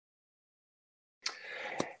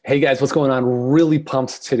Hey guys, what's going on? Really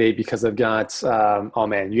pumped today because I've got oh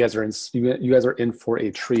man, you guys are in for a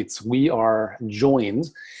treat. We are joined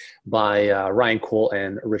by Ryan Cole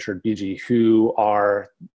and Richard Beege, who are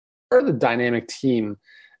part of the dynamic team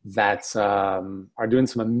that are doing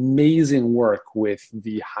some amazing work with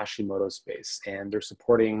the Hashimoto space, and they're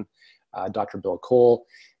supporting Dr. Bill Cole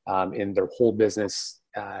in their whole business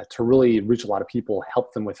to really reach a lot of people,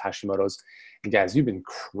 help them with Hashimoto's. And guys, you've been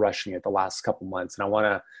crushing it the last couple months, and I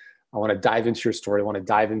want to dive into your story. I want to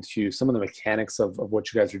dive into some of the mechanics of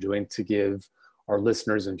what you guys are doing to give our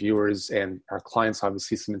listeners and viewers and our clients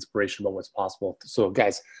obviously some inspiration about what's possible. So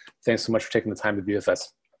guys, thanks so much for taking the time to be with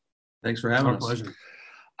us. Thanks for having us. Pleasure.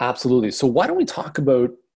 Absolutely. So why don't we talk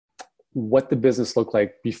about what the business looked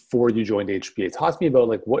like before you joined HBA? Talk to me about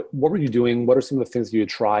like what were you doing? What are some of the things you had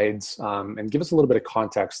tried? And give us a little bit of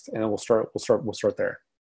context, and then we'll start there.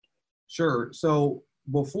 Sure. So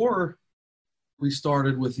before we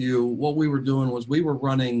started with you, what we were doing was we were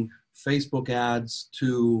running Facebook ads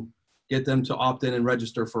to get them to opt in and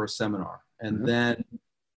register for a seminar. And then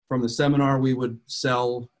from the seminar, we would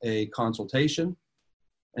sell a consultation.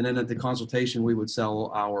 And then at the consultation, we would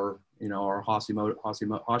sell our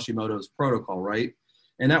Hashimoto's protocol, right?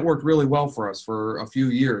 And that worked really well for us for a few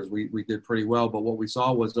years. We did pretty well. But what we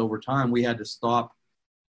saw was over time, we had to stop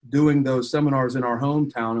doing those seminars in our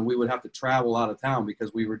hometown, and we would have to travel out of town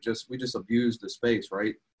because we just abused the space,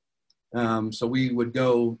 right? So we would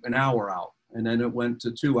go an hour out, and then it went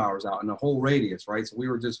to 2 hours out in the whole radius, right? So we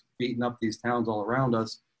were just beating up these towns all around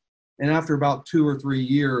us. And after about 2 or 3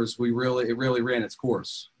 years, it really ran its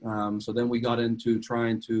course. So then we got into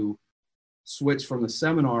trying to switch from the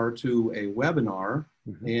seminar to a webinar,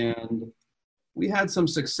 and we had some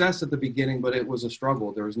success at the beginning, but it was a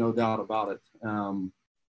struggle. There was no doubt about it.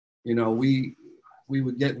 We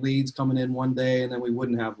would get leads coming in one day, and then we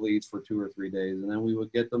wouldn't have leads for 2 or 3 days. And then we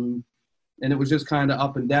would get them, and it was just kind of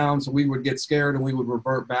up and down. So we would get scared and we would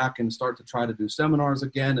revert back and start to try to do seminars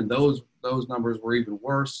again. And those numbers were even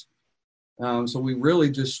worse. So we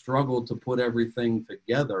really just struggled to put everything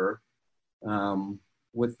together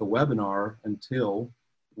with the webinar until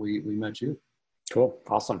we met you. Cool.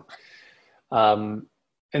 Awesome.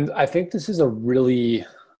 And I think this is a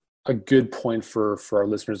good point for our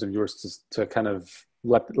listeners and viewers to kind of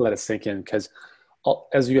let it sink in, because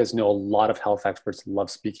as you guys know, a lot of health experts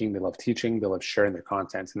love speaking, they love teaching, they love sharing their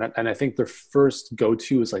content. And I think their first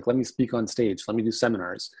go-to is like, let me speak on stage, let me do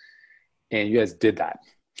seminars. And you guys did that.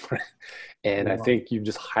 And I think you've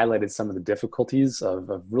just highlighted some of the difficulties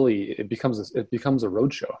of really, it becomes a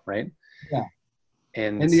roadshow, right? Yeah.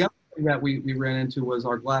 And the other thing that we ran into was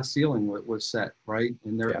our glass ceiling was set, right?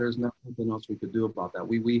 And there's nothing else we could do about that.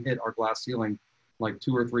 We hit our glass ceiling like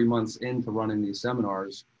 2 or 3 months into running these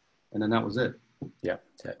seminars, and then that was it. Yeah,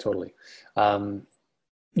 totally.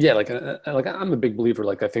 Like I'm a big believer.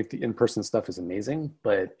 Like I think the in-person stuff is amazing,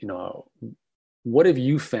 but what have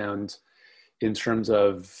you found in terms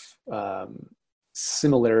of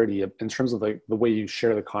similarity in terms of the way you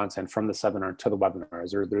share the content from the seminar to the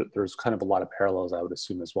webinars? There's kind of a lot of parallels, I would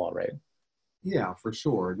assume, as well, right? Yeah, for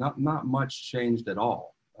sure. Not much changed at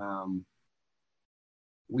all.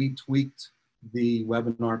 We tweaked the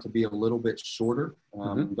webinar to be a little bit shorter.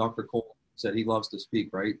 Dr. Cole said he loves to speak,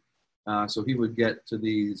 right? So he would get to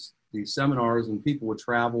these seminars, and people would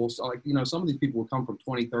travel. So some of these people would come from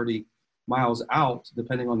 20, 30 miles out,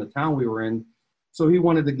 depending on the town we were in. So he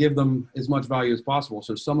wanted to give them as much value as possible.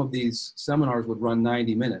 So some of these seminars would run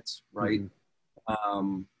 90 minutes, right?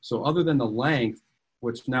 So other than the length,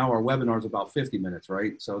 which now our webinar is about 50 minutes,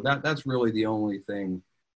 right? So that's really the only thing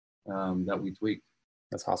that we tweaked.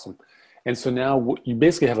 That's awesome. And so now you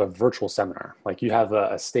basically have a virtual seminar. Like you have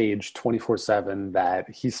a stage 24/7 that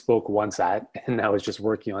he spoke once at, and now is just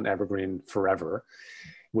working on Evergreen forever,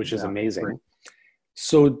 which is amazing. Great.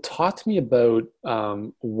 So talk to me about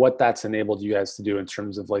what that's enabled you guys to do in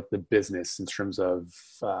terms of like the business, in terms of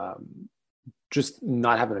just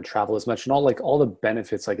not having to travel as much, and all the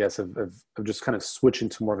benefits, I guess, of just kind of switching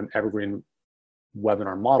to more of an Evergreen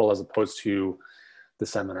webinar model as opposed to the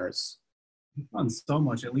seminars. It's fun so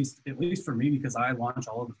much, at least for me, because I launch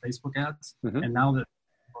all of the Facebook ads, and now that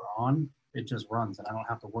we're on, it just runs, and I don't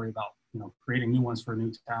have to worry about creating new ones for a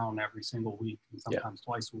new town every single week, and sometimes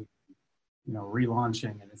twice a week.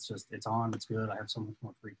 Relaunching, and it's on, it's good. I have so much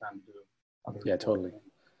more free time to do other totally. things.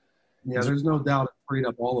 Yeah, there's no doubt it freed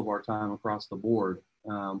up all of our time across the board,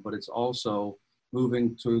 but it's also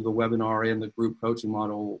moving to the webinar and the group coaching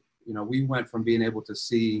model. We went from being able to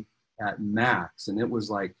see at max, and it was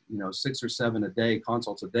like 6 or 7 a day,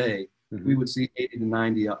 consults a day. We would see 80 to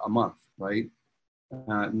 90 a month, right?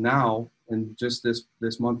 Now, and just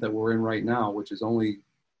this month that we're in right now, which is only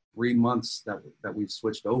 3 months that we've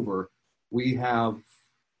switched over, we have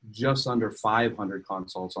just under 500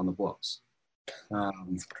 consults on the books.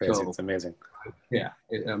 It's crazy. So, it's amazing. Yeah.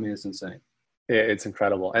 It's insane. It's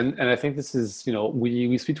incredible. And I think this is,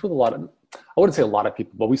 we speak with a lot of, I wouldn't say a lot of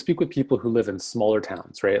people, but we speak with people who live in smaller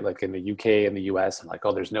towns, right? Like in the UK and the US, and like,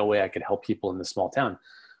 oh, there's no way I could help people in this small town.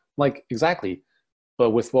 Like, exactly.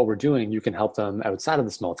 But with what we're doing, you can help them outside of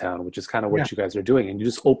the small town, which is kind of what you guys are doing. And you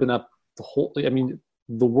just open up the whole,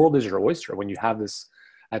 the world is your oyster when you have this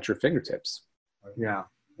at your fingertips. Yeah.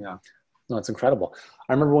 Yeah. No, it's incredible.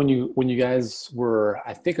 I remember when you guys were,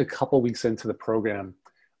 I think, a couple weeks into the program,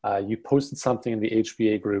 you posted something in the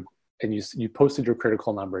HBA group, and you posted your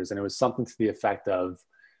critical numbers, and it was something to the effect of,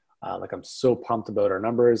 like, I'm so pumped about our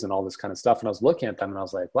numbers and all this kind of stuff. And I was looking at them and I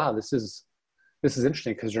was like, wow, this is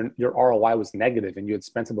interesting, because your ROI was negative and you had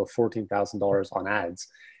spent about $14,000 on ads,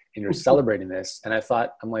 and you're celebrating this. And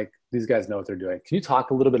I'm like, these guys know what they're doing. Can you talk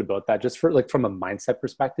a little bit about that, just for, like, from a mindset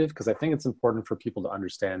perspective? Because I think it's important for people to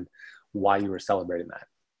understand why you were celebrating that.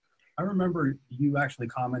 I remember you actually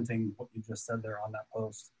commenting what you just said there on that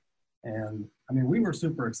post. And we were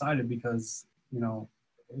super excited because, we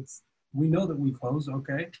know that we closed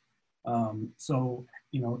okay. So,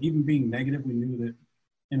 even being negative, we knew that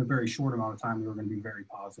in a very short amount of time, we were going to be very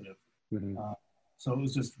positive. Mm-hmm. So it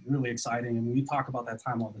was just really exciting. And we talk about that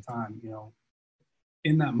time all the time,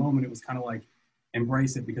 in that moment, it was kind of like,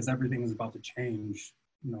 embrace it, because everything is about to change,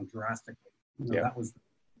 drastically. That was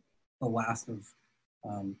the last of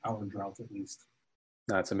our drought, at least.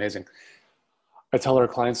 That's amazing. I tell our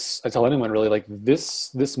clients, I tell anyone really, like,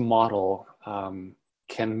 this model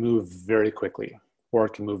can move very quickly, or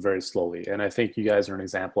it can move very slowly. And I think you guys are an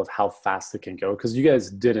example of how fast it can go, because you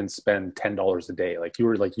guys didn't spend $10 a day. Like,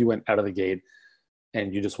 you went out of the gate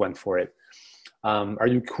and you just went for it. Are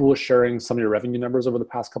you cool sharing some of your revenue numbers over the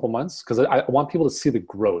past couple months? Because I want people to see the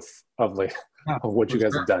growth of of what you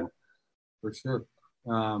guys have done. For sure.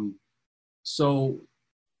 So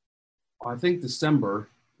I think December,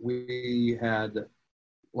 we had,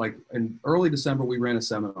 like, in early December, we ran a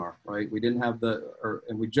seminar, right? We didn't have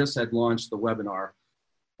and we just had launched the webinar.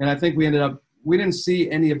 And I think we didn't see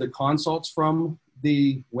any of the consults from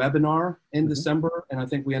the webinar in December. And I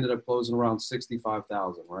think we ended up closing around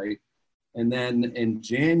 65,000, right? And then in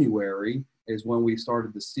January is when we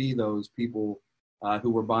started to see those people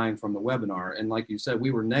who were buying from the webinar. And like you said,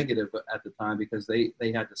 we were negative at the time because they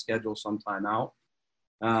had to schedule some time out.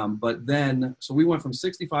 But then, so we went from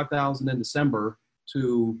 65,000 in December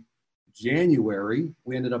to January.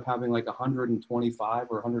 We ended up having like 125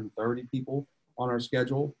 or 130 people on our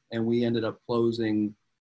schedule. And we ended up closing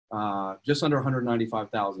just under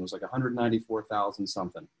 195,000. It was like 194,000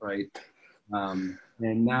 something, right? And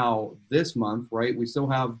now this month, right, we still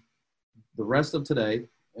have the rest of today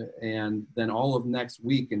and then all of next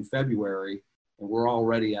week in February, and we're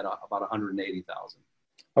already at about 180,000.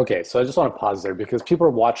 Okay, so I just want to pause there, because people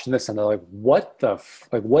are watching this and they're like, what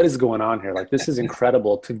what is going on here? Like, this is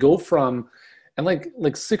incredible to go from, and like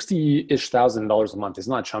 $60,000-ish a month is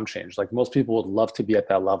not chump change. Like, most people would love to be at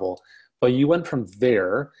that level, but you went from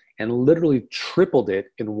there and literally tripled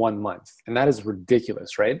it in 1 month. And that is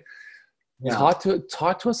ridiculous, right? Yeah. Talk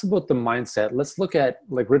to us about the mindset. Let's look at,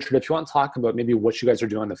 like, Richard, if you want to talk about maybe what you guys are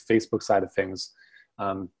doing on the Facebook side of things.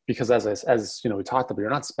 Because as we talked about, you're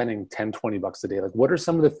not spending $10-$20 a day. Like, what are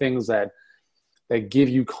some of the things that give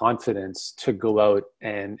you confidence to go out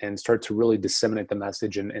and start to really disseminate the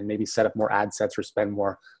message and maybe set up more ad sets or spend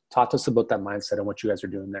more? Talk to us about that mindset and what you guys are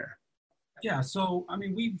doing there. Yeah. So,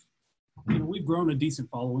 we've grown a decent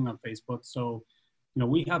following on Facebook. So,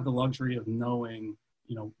 we have the luxury of knowing,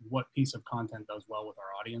 what piece of content does well with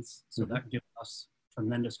our audience. So that gives us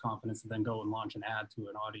tremendous confidence to then go and launch an ad to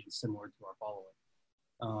an audience similar to our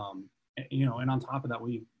following. And on top of that,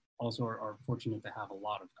 we also are fortunate to have a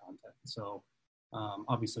lot of content. So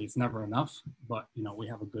obviously it's never enough, but, we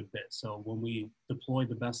have a good bit. So when we deploy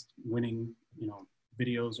the best winning,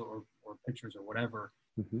 videos or pictures or whatever,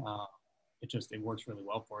 it works really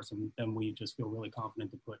well for us. And then we just feel really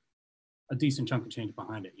confident to put a decent chunk of change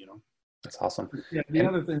behind it, That's awesome. Yeah. The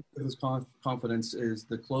other thing with this confidence is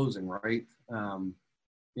the closing, right?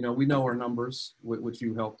 We know our numbers, which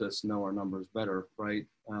you helped us know our numbers better, right?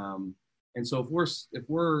 And so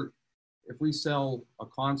if we sell a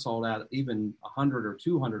consult at even $100 or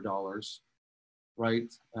 $200,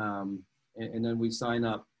 right? And then we sign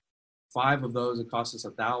up 5 of those, it costs us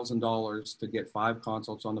 $1,000 to get 5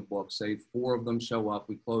 consults on the book. Say 4 of them show up,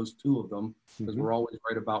 we close 2 of them because we're always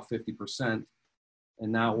right about 50%.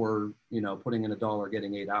 And now we're, putting in $1,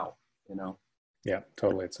 getting 8 out, Yeah,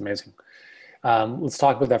 totally. It's amazing. Let's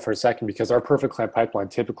talk about that for a second, because our perfect client pipeline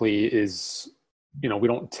typically is we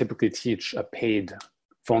don't typically teach a paid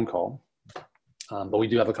phone call, but we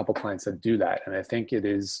do have a couple clients that do that. And I think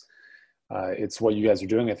it's what you guys are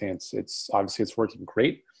doing. I think it's obviously it's working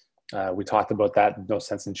great. We talked about that. No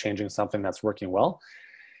sense in changing something that's working well.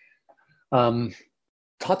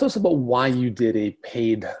 Talk to us about why you did a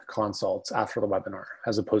paid consult after the webinar,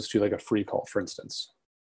 as opposed to like a free call, for instance.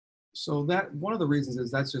 So that one of the reasons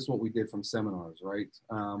is that's just what we did from seminars, right?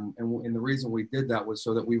 And the reason we did that was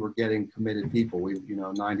so that we were getting committed people.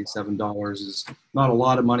 $97 is not a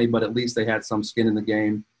lot of money, but at least they had some skin in the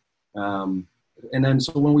game. And then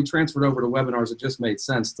so when we transferred over to webinars, it just made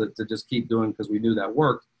sense to just keep doing because we knew that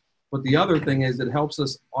worked. But the other thing is it helps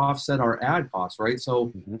us offset our ad costs, right?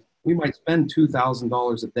 So we might spend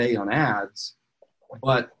 $2,000 a day on ads,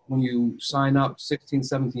 but when you sign up 16,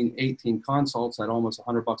 17, 18 consults at almost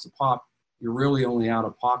 $100 a pop, you're really only out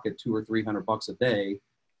of pocket $200 or $300 a day.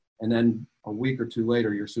 And then a week or two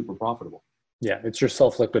later, you're super profitable. Yeah, it's your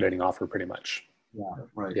self-liquidating offer pretty much. Yeah,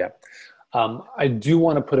 right. Yeah. I do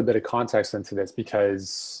want to put a bit of context into this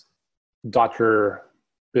because Dr.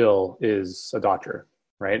 Bill is a doctor,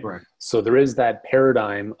 right? Right. So there is that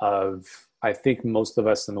paradigm of, I think most of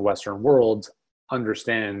us in the Western world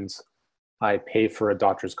understand I pay for a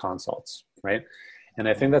doctor's consults, right? And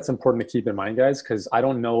I think that's important to keep in mind, guys, because I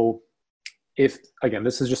don't know if, again,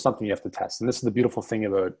 this is just something you have to test. And this is the beautiful thing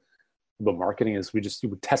about marketing is you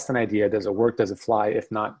would test an idea. Does it work? Does it fly? If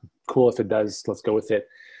not, cool. If it does, let's go with it.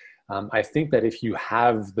 I think that if you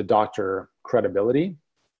have the doctor credibility,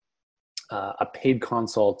 a paid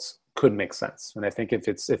consult could make sense. And I think if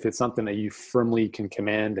it's something that you firmly can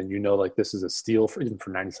command and like this is a steal even for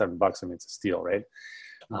 $97, I mean, it's a steal, right?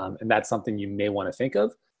 And that's something you may want to think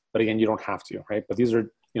of, but again, you don't have to, right? But these are,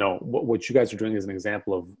 what you guys are doing is an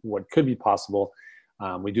example of what could be possible.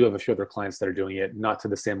 We do have a few other clients that are doing it, not to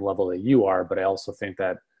the same level that you are, but I also think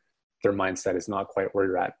that their mindset is not quite where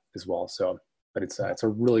you're at as well. So, but it's a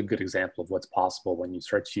really good example of what's possible when you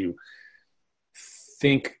start to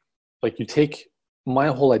think, like my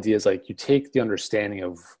whole idea is like you take the understanding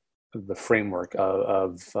of the framework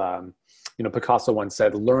of Picasso once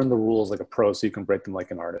said, learn the rules like a pro so you can break them like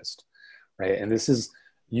an artist, right? And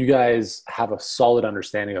you guys have a solid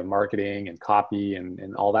understanding of marketing and copy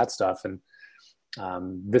and all that stuff. And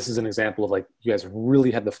this is an example of like, you guys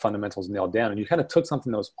really had the fundamentals nailed down and you kind of took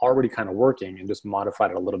something that was already kind of working and just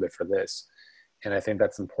modified it a little bit for this. And I think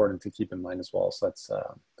that's important to keep in mind as well. So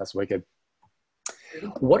that's wicked.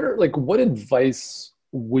 What advice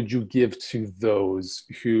would you give to those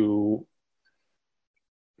who,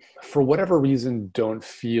 for whatever reason, don't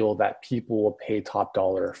feel that people will pay top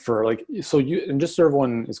dollar for and just so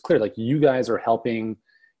everyone is clear, like you guys are helping,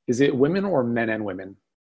 is it women or men and women?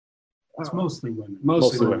 It's mostly women.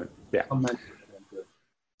 Mostly women. Yeah.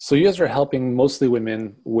 So you guys are helping mostly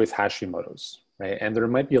women with Hashimoto's, right? And there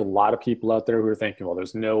might be a lot of people out there who are thinking, well,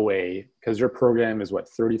 there's no way, because your program is what,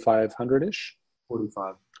 3,500-ish?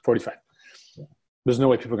 45. Yeah. There's no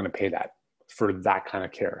way people are going to pay that for that kind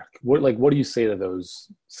of care. What do you say to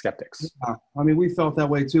those skeptics? Yeah. I mean, we felt that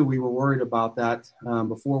way too. We were worried about that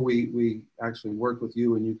before we actually worked with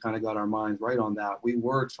you and you kind of got our minds right on that. We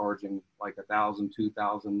were charging like 1,000,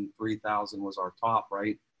 2,000, 3,000 was our top,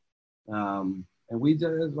 right? And we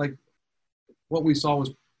did what we saw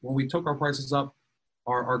was when we took our prices up,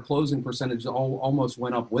 our closing percentage almost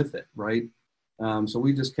went up with it, right? So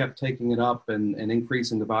we just kept taking it up and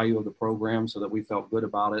increasing the value of the program so that we felt good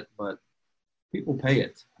about it. But people pay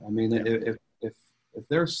it. I mean, if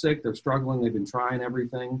they're sick, they're struggling, they've been trying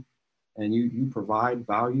everything, and you provide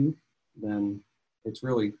value, then it's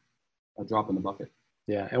really a drop in the bucket.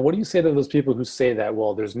 Yeah. And what do you say to those people who say that,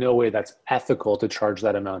 well, there's no way that's ethical to charge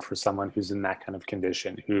that amount for someone who's in that kind of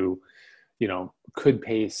condition, who, could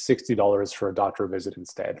pay $60 for a doctor visit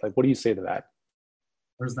instead? Like, what do you say to that?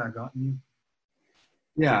 Where's that gotten you?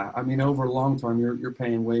 Yeah, I mean, over a long term, you're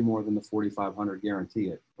paying way more than the $4,500 guarantee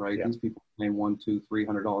it, right? Yeah. These people are paying $100, $200,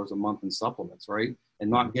 $300 a month in supplements, right? And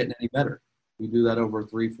not getting any better. You do that over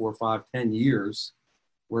 3, 4, 5, 10 years.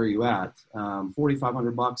 Where are you at?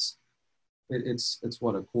 $4,500. It's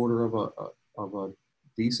what, a quarter of a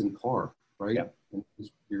decent car, right? Yeah. And it's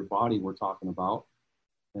your body we're talking about,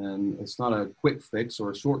 and it's not a quick fix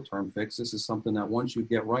or a short term fix. This is something that once you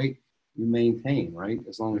get right, you maintain, right?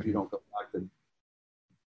 As long as you don't go back to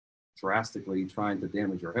drastically trying to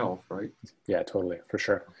damage your health, right? Yeah, totally, for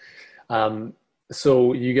sure.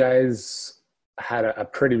 So you guys had a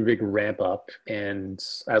pretty big ramp up, and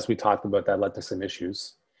as we talked about, that led to some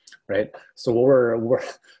issues, right? So what were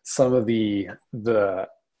some of the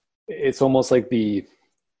it's almost like the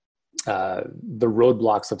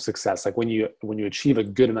roadblocks of success, like when you achieve a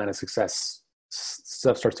good amount of success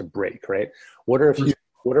stuff starts to break, right? What are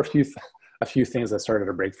a few things that started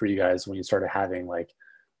to break for you guys when you started having like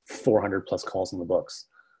 400 plus calls in the books?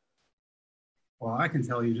 Well, I can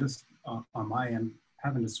tell you just on my end,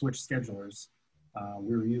 having to switch schedulers,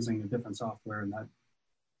 we were using a different software and that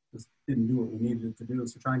just didn't do what we needed it to do.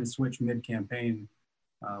 So trying to switch mid-campaign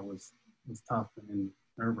was tough and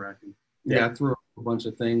nerve-wracking. Yeah, I threw a bunch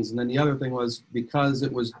of things. And then the other thing was, because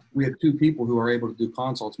we had two people who are able to do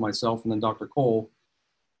consults, myself and then Dr. Cole.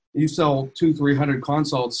 You sell 200-300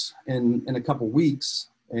 consults in a couple weeks,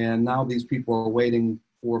 and now these people are waiting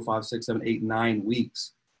 4, 5, 6, 7, 8, 9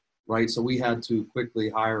 weeks, right? So we had to quickly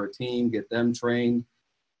hire a team, get them trained.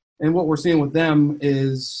 And what we're seeing with them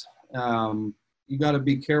is you got to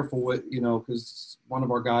be careful with, because one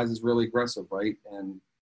of our guys is really aggressive, right?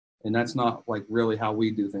 And that's not like really how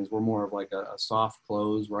we do things. We're more of like a soft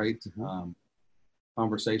close, right? Mm-hmm.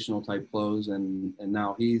 Conversational type close. And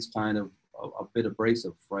now he's kind of a bit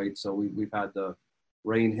abrasive, right? So we've had to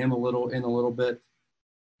rein him a little bit.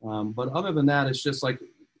 But other than that, it's just like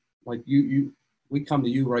we come to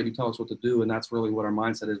you, right? You tell us what to do. And that's really what our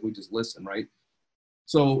mindset is. We just listen, right?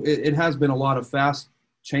 So it has been a lot of fast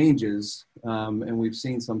changes, and we've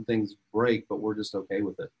seen some things break, but we're just okay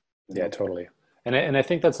with it. Yeah, totally. And I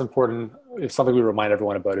think that's important. It's something we remind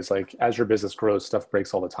everyone about is like, as your business grows, stuff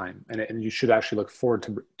breaks all the time. And you should actually look forward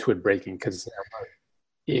to it breaking, because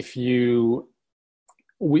we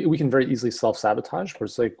can very easily self-sabotage, where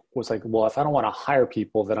it's like, well, if I don't want to hire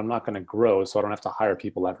people, then I'm not going to grow. So I don't have to hire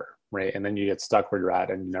people ever. Right. And then you get stuck where you're at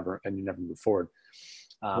and you never move forward.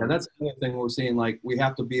 Yeah, that's the other thing we're seeing. Like, we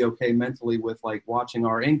have to be okay mentally with like watching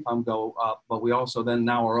our income go up, but we also then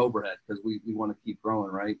now our overhead, because we want to keep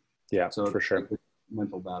growing. Right. Yeah, so for sure. Like a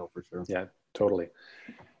mental battle for sure. Yeah, totally.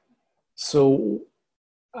 So,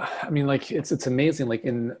 I mean, like, it's amazing. Like,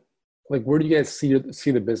 where do you guys see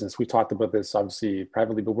the business? We talked about this obviously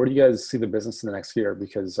privately, but where do you guys see the business in the next year?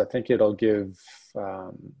 Because I think it'll give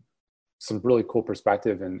some really cool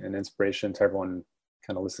perspective and inspiration to everyone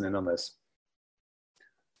kind of listening on this.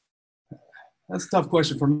 That's a tough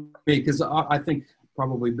question for me, because I think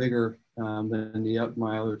probably bigger than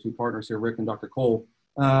my other two partners here, Rick and Dr. Cole.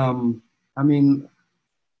 I mean,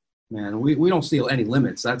 man, we don't see any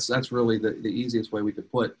limits. That's really the easiest way we could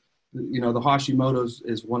put. The Hashimoto's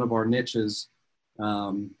is one of our niches,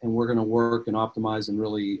 and we're going to work and optimize and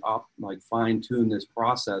really fine tune this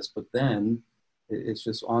process. But then it's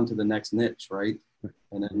just on to the next niche, right?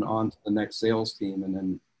 And then on to the next sales team, and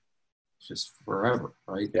then it's just forever,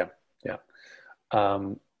 right? Yeah.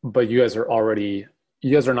 But you guys are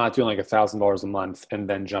not doing like $1,000 a month and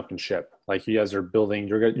then jump and ship. Like, you guys are building,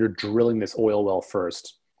 you're drilling this oil well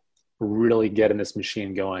first, really getting this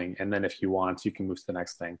machine going. And then if you want, you can move to the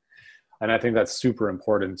next thing. And I think that's super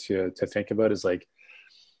important to think about, is like,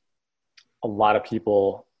 a lot of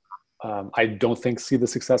people, I don't think see the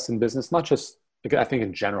success in business, not just, I think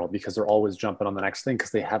in general, because they're always jumping on the next thing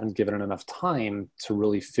because they haven't given it enough time to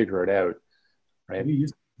really figure it out. Right.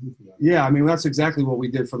 Yeah, I mean, that's exactly what we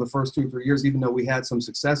did for the first 2-3 years. Even though we had some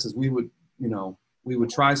successes, we would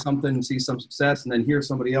try something and see some success, and then hear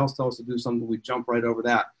somebody else tell us to do something, we'd jump right over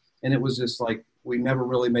that. And it was just like, we never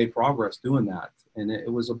really made progress doing that. And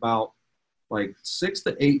it was about like 6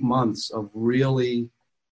 to 8 months of really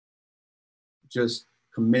just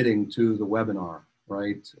committing to the webinar,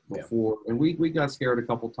 right? Before, and we got scared a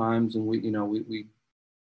couple times, and we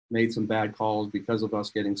made some bad calls because of us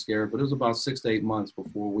getting scared, but it was about 6 to 8 months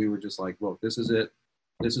before we were just like, look, this is it.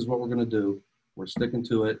 This is what we're going to do. We're sticking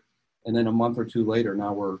to it. And then a month or two later,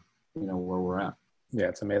 now we're, where we're at. Yeah,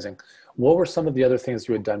 it's amazing. What were some of the other things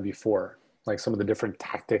you had done before? Like some of the different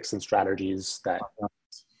tactics and strategies that...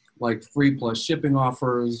 Like free plus shipping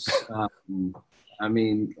offers. I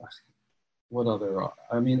mean, what other,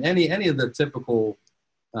 any of the typical,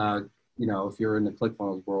 if you're in the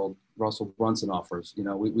ClickFunnels world, Russell Brunson offers,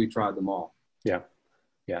 we tried them all. Yeah.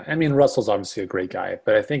 I mean, Russell's obviously a great guy,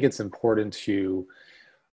 but I think it's important to,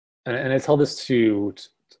 and I tell this to,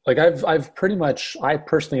 like, I've pretty much, I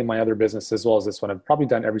personally in my other business as well as this one, I've probably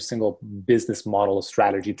done every single business model,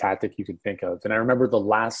 strategy, tactic you could think of. And I remember the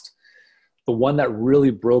one that really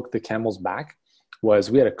broke the camel's back was,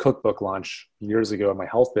 we had a cookbook launch years ago in my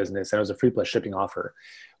health business, and it was a free plus shipping offer.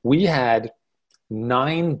 We had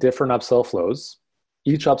 9 different upsell flows,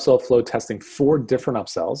 each upsell flow testing 4 different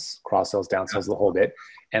upsells, cross sells, down sells, the whole bit.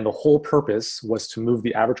 And the whole purpose was to move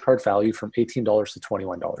the average cart value from $18 to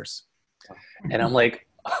 $21. And I'm like,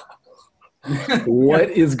 what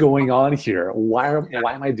is going on here? Why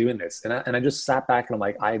am I doing this? And I just sat back and I'm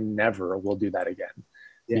like, I never will do that again.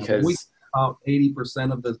 Yeah, because about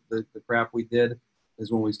 80% of the crap we did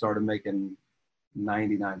is when we started making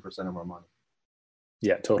 99% of our money.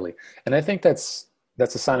 Yeah, totally. And I think that's a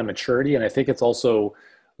sign of maturity. And I think it's also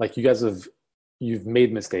like you guys you've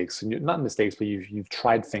made mistakes, and not mistakes, but you've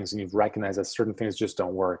tried things and you've recognized that certain things just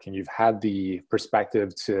don't work, and you've had the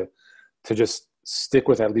perspective to just stick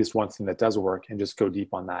with at least one thing that does work and just go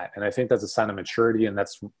deep on that. And I think that's a sign of maturity, and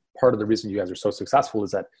that's part of the reason you guys are so successful, is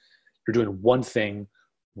that you're doing one thing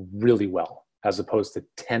really well as opposed to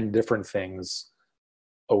 10 different things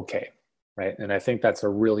okay, right? And I think that's a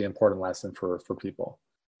really important lesson for people.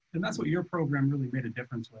 And that's what your program really made a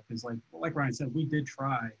difference with, is like Ryan said, we did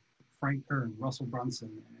try Frank Kern, Russell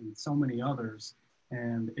Brunson, and so many others,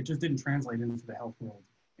 and it just didn't translate into the health world.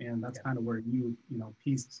 And that's kind of where you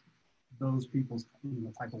pieced those people's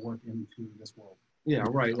type of work into this world. Yeah,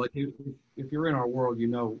 right. Like if you're in our world,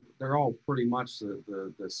 they're all pretty much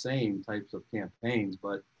the same types of campaigns,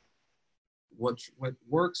 but what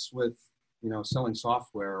works with selling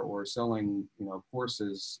software or selling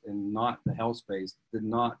courses in not the health space did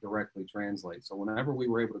not directly translate. So whenever we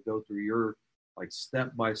were able to go through your like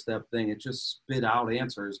step-by-step thing, it just spit out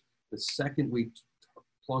answers. The second we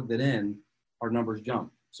plugged it in, our numbers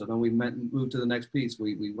jumped. So then we moved to the next piece.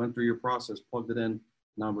 We went through your process, plugged it in,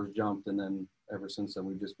 numbers jumped, and then ever since then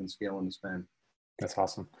we've just been scaling the spend. That's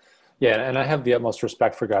awesome. Yeah, and I have the utmost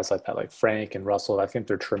respect for guys like that, like Frank and Russell. I think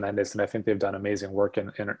they're tremendous, and I think they've done amazing work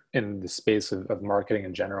in the space of marketing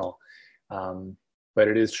in general. But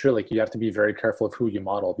it is true, like you have to be very careful of who you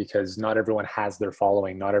model, because not everyone has their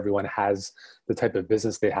following. Not everyone has the type of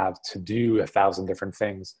business they have to do 1,000 different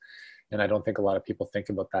things. And I don't think a lot of people think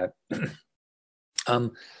about that.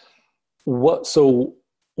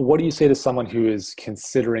 What do you say to someone who is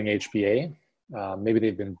considering HBA? Maybe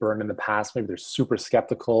they've been burned in the past. Maybe they're super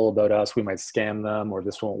skeptical about us. We might scam them, or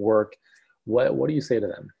this won't work. What do you say to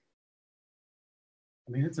them?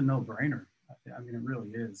 I mean, it's a no-brainer. I mean, it really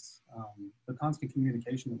is. The constant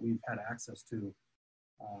communication that we've had access to,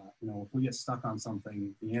 if we get stuck on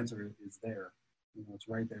something, the answer is there. It's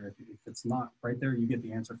right there. If it's not right there, you get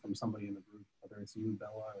the answer from somebody in the group, whether it's you,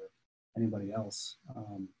 Bella, or anybody else.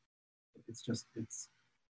 It's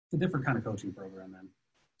a different kind of coaching program, man.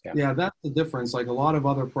 Yeah, that's the difference. Like a lot of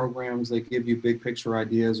other programs, they give you big picture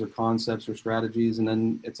ideas or concepts or strategies, and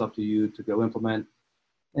then it's up to you to go implement.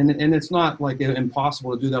 And it's not like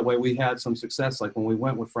impossible to do that way. We had some success. Like when we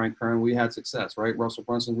went with Frank Kern, we had success, right? Russell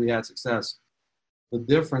Brunson, we had success. The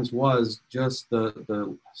difference was just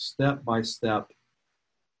the step-by-step,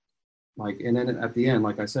 like, and then at the end,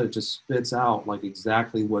 like I said, it just spits out like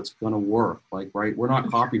exactly what's going to work. Like, right, we're not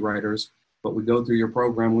copywriters, but we go through your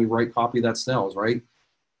program, we write copy that sells, right?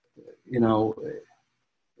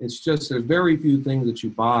 It's just, there's very few things that you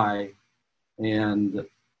buy and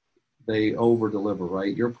they over deliver,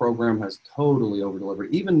 right? Your program has totally over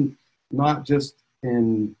delivered, even not just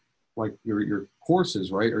in like your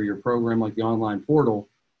courses, right? Or your program, like the online portal.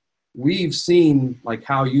 We've seen like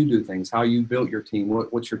how you do things, how you built your team,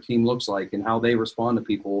 what your team looks like and how they respond to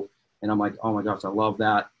people. And I'm like, oh my gosh, I love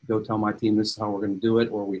that. Go tell my team this is how we're going to do it.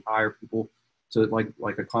 Or we hire people to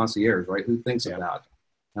like a concierge, right? Who thinks of that?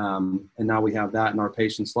 And now we have that and our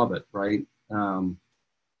patients love it, right?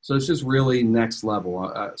 So it's just really next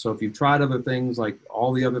level. So if you've tried other things, like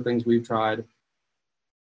all the other things we've tried,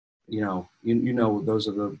 those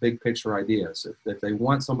are the big picture ideas. If they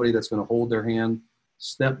want somebody that's going to hold their hand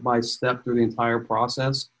step by step through the entire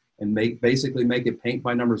process and basically make it paint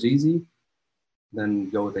by numbers easy, then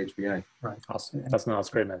go with HBA. Right. Awesome. That's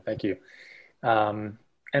great, man. Thank you. And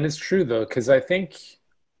it's true though, because I think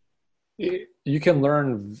you can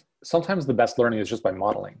learn. Sometimes the best learning is just by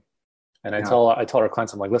modeling. And I tell our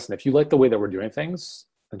clients, I'm like, listen, if you like the way that we're doing things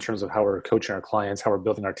in terms of how we're coaching our clients, how we're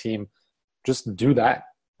building our team, just do that,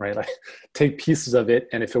 right? Like take pieces of it.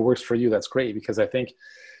 And if it works for you, that's great. Because I think,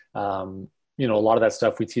 a lot of that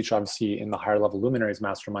stuff we teach obviously in the higher level luminaries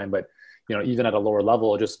mastermind, but even at a lower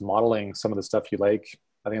level, just modeling some of the stuff you like,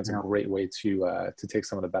 I think it's a great way to take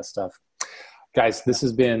some of the best stuff. Guys, this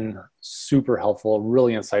has been super helpful,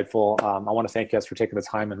 really insightful. I want to thank you guys for taking the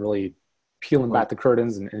time and really peeling back the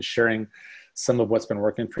curtains and sharing some of what's been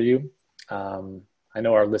working for you. I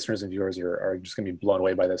know our listeners and viewers are just going to be blown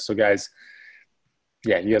away by this. So guys,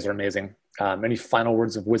 you guys are amazing. Any final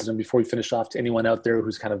words of wisdom before we finish off to anyone out there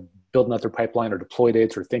who's kind of building out their pipeline or deployed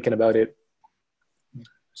it or thinking about it?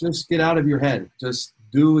 Just get out of your head. Just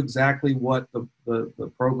do exactly what the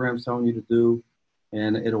program's telling you to do,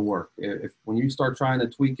 and it'll work. When you start trying to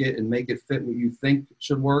tweak it and make it fit what you think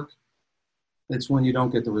should work, it's when you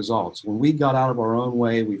don't get the results. When we got out of our own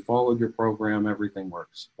way, we followed your program, everything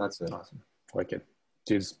works. That's it. Awesome. Like it.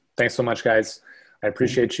 Dudes, thanks so much, guys. I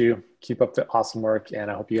appreciate you. Keep up the awesome work, and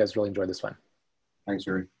I hope you guys really enjoyed this one. Thanks,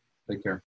 Yuri. Take care.